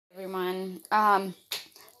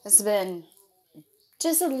It's been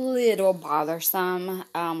just a little bothersome,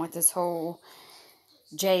 with this whole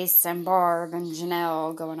Jace and Barb and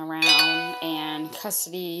Jenelle going around and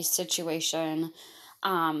custody situation.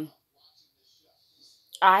 Um,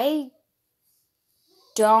 I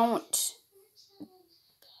don't,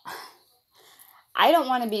 I don't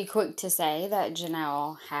want to be quick to say that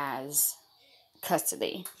Jenelle has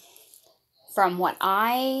custody. From what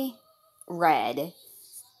I read,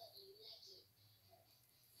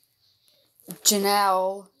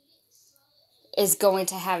 Jenelle is going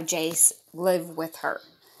to have Jace live with her.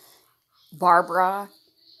 Barbara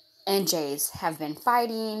and Jace have been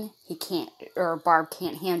fighting. Barb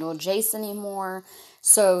can't handle Jace anymore.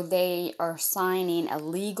 So they are signing a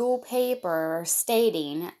legal paper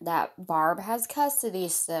stating that Barb has custody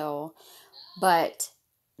still, but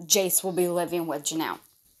Jace will be living with Jenelle.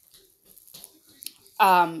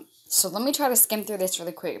 So let me try to skim through this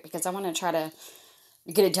really quick because I want to try to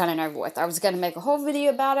get it done and over with. I was going to make a whole video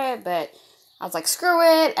about it, but I was like, screw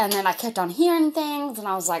it. And then I kept on hearing things, and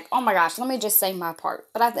I was like, oh my gosh, let me just say my part.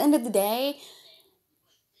 But at the end of the day,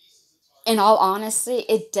 in all honesty,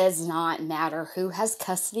 it does not matter who has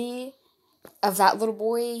custody of that little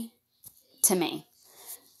boy to me.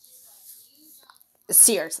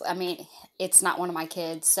 Seriously, I mean, it's not one of my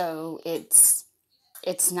kids, so it's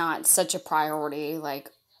not such a priority. Like,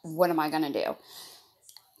 what am I going to do?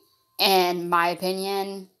 In my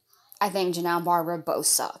opinion, I think Jenelle and Barbara both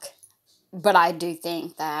suck. But I do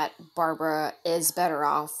think that Barbara is better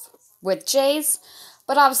off with Jace.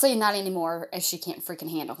 But obviously not anymore if she can't freaking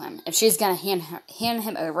handle him. If she's going to hand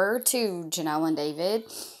him over to Jenelle and David,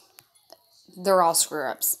 they're all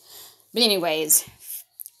screw-ups. But anyways,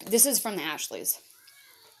 this is from the Ashleys.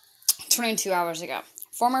 22 hours ago.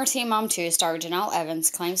 Former Teen Mom 2 star Jenelle Evans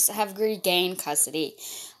claims to have regained custody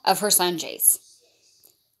of her son Jace.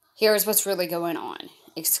 Here's what's really going on.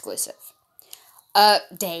 Exclusive.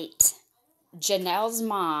 Update. Jenelle's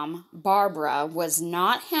mom, Barbara, was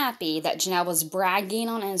not happy that Jenelle was bragging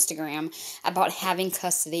on Instagram about having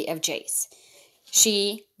custody of Jace.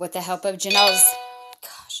 She, with the help of Jenelle's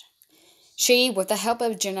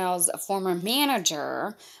former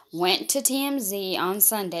manager, went to TMZ on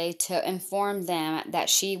Sunday to inform them that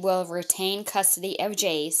she will retain custody of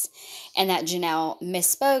Jace and that Jenelle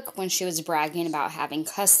misspoke when she was bragging about having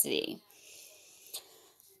custody.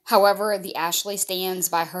 However, the Ashley stands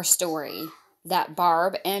by her story that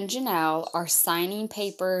Barb and Jenelle are signing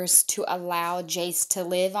papers to allow Jace to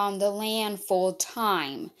live on the land full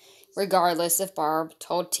time, regardless if Barb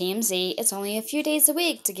told TMZ it's only a few days a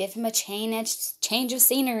week to give him a change of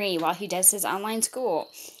scenery while he does his online school.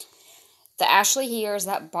 The Ashley hears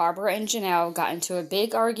that Barbara and Jenelle got into a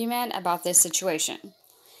big argument about this situation.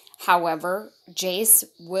 However, Jace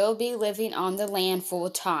will be living on the land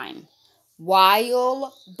full time,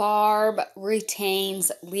 while Barb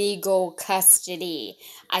retains legal custody.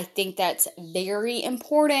 I think that's very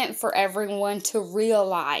important for everyone to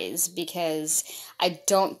realize because I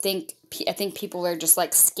think people are just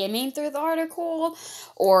like skimming through the article,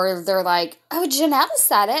 or they're like, oh, Jenelle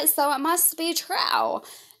said it, so it must be true.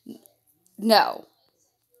 No.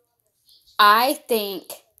 I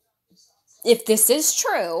think if this is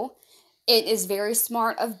true, it is very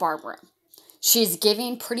smart of Barbara. She's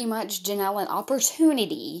giving pretty much Jenelle an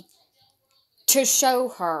opportunity to show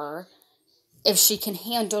her if she can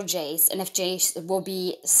handle Jace and if Jace will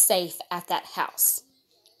be safe at that house.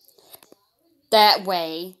 That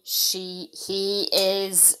way, he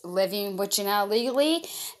is living with Jenelle legally,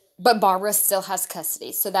 but Barbara still has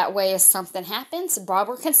custody. So that way, if something happens,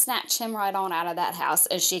 Barbara can snatch him right on out of that house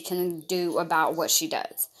and she can do about what she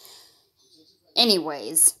does.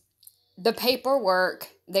 Anyways, the paperwork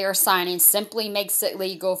they are signing simply makes it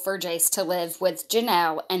legal for Jace to live with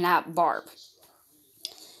Jenelle and not Barb.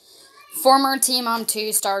 Former Teen Mom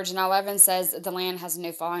 2 star Jenelle Evans says the land has a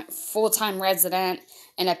new full-time resident.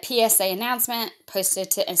 In a PSA announcement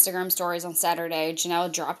posted to Instagram stories on Saturday,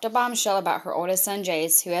 Jenelle dropped a bombshell about her oldest son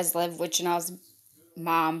Jace, who has lived with Jenelle's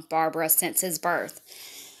mom, Barbara, since his birth.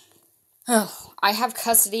 Oh, I have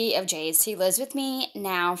custody of Jace. He lives with me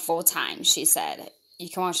now full-time, she said. You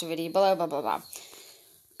can watch the video below, blah, blah, blah.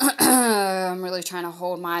 I'm really trying to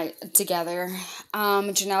hold my together.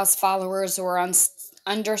 Jenelle's followers were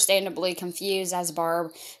understandably confused as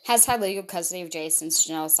Barb has had legal custody of Jace since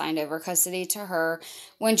Jenelle signed over custody to her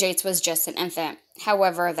when Jace was just an infant.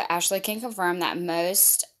 However, the Ashley can confirm that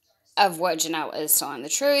most of what Jenelle is telling the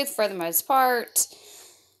truth for the most part.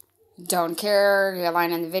 Don't care, your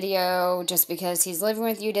line in the video, just because he's living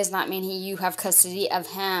with you does not mean you have custody of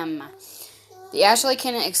him. The Ashley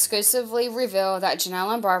can exclusively reveal that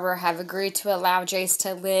Jenelle and Barbara have agreed to allow Jace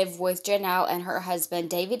to live with Jenelle and her husband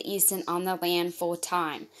David Easton on the land full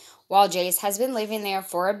time. While Jace has been living there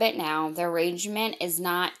for a bit now, the arrangement is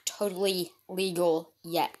not totally legal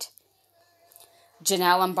yet.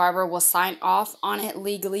 Jenelle and Barbara will sign off on it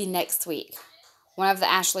legally next week. One of the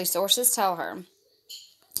Ashley sources tell her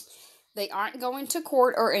they aren't going to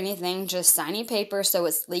court or anything, just signing papers so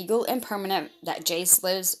it's legal and permanent that Jace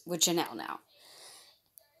lives with Jenelle now.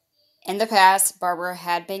 In the past, Barbara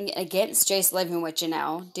had been against Jace living with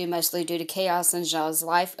Jenelle, mostly due to chaos in Janelle's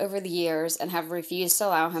life over the years, and have refused to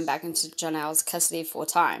allow him back into Janelle's custody full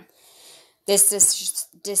time. This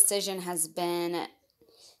decision has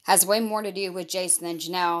way more to do with Jace than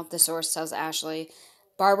Jenelle, the source tells Ashley.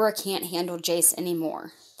 Barbara can't handle Jace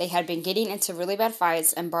anymore. They had been getting into really bad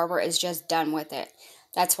fights, and Barbara is just done with it.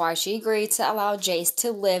 That's why she agreed to allow Jace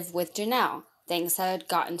to live with Jenelle. Things had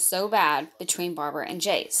gotten so bad between Barbara and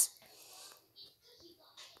Jace.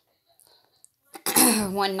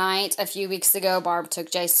 One night, a few weeks ago, Barb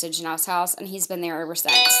took Jace to Janelle's house, and he's been there ever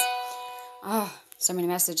since. Oh, so many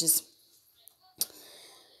messages.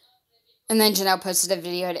 And then Jenelle posted a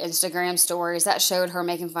video to Instagram stories that showed her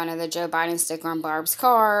making fun of the Joe Biden sticker on Barb's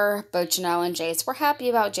car. Both Jenelle and Jace were happy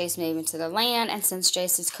about Jace moving to the land, and since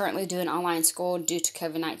Jace is currently doing online school due to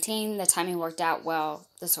COVID-19, the timing worked out well,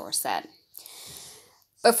 the source said.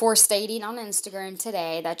 Before stating on Instagram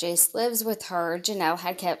today that Jace lives with her, Jenelle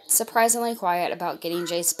had kept surprisingly quiet about getting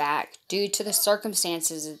Jace back due to the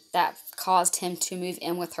circumstances that caused him to move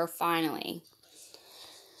in with her finally.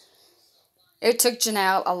 It took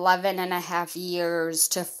Jenelle 11 and a half years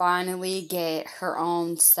to finally get her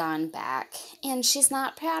own son back, and she's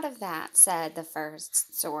not proud of that, said the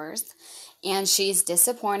first source. And she's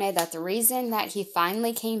disappointed that the reason that he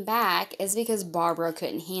finally came back is because Barbara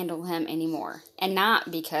couldn't handle him anymore, and not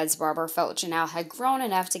because Barbara felt Jenelle had grown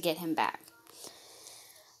enough to get him back.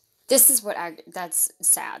 That's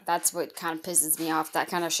sad. That's what kind of pisses me off. That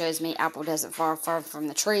kind of shows me apple doesn't fall far from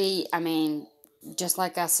the tree. I mean, just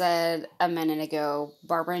like I said a minute ago,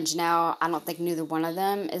 Barbara and Jenelle, I don't think neither one of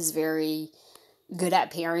them is very good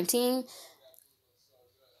at parenting.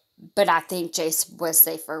 But I think Jace was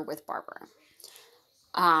safer with Barbara.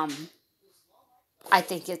 I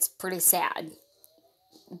think it's pretty sad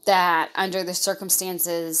that under the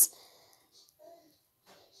circumstances,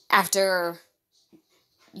 after,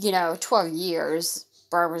 12 years,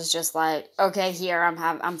 Barbara's just like, okay, here,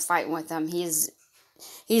 I'm fighting with him. He's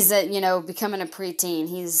becoming a preteen.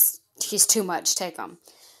 He's too much. Take him.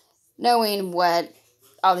 Knowing what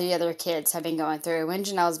all the other kids have been going through, and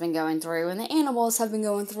Janelle's been going through, and the animals have been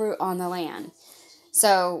going through on the land.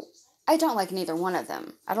 So, I don't like neither one of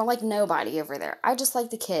them. I don't like nobody over there. I just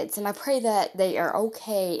like the kids, and I pray that they are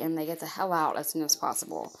okay and they get the hell out as soon as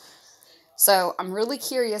possible. So, I'm really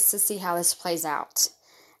curious to see how this plays out.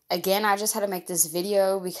 Again, I just had to make this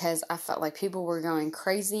video because I felt like people were going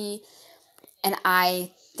crazy, and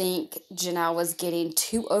I think Jenelle was getting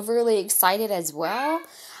too overly excited as well.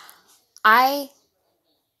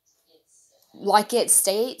 Like it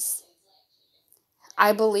states,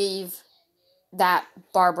 I believe that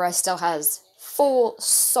Barbara still has full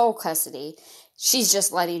sole custody. She's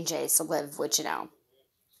just letting Jace live with Jenelle.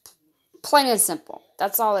 Plain and simple.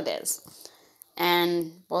 That's all it is.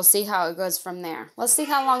 And we'll see how it goes from there. Let's see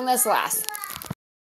how long this lasts.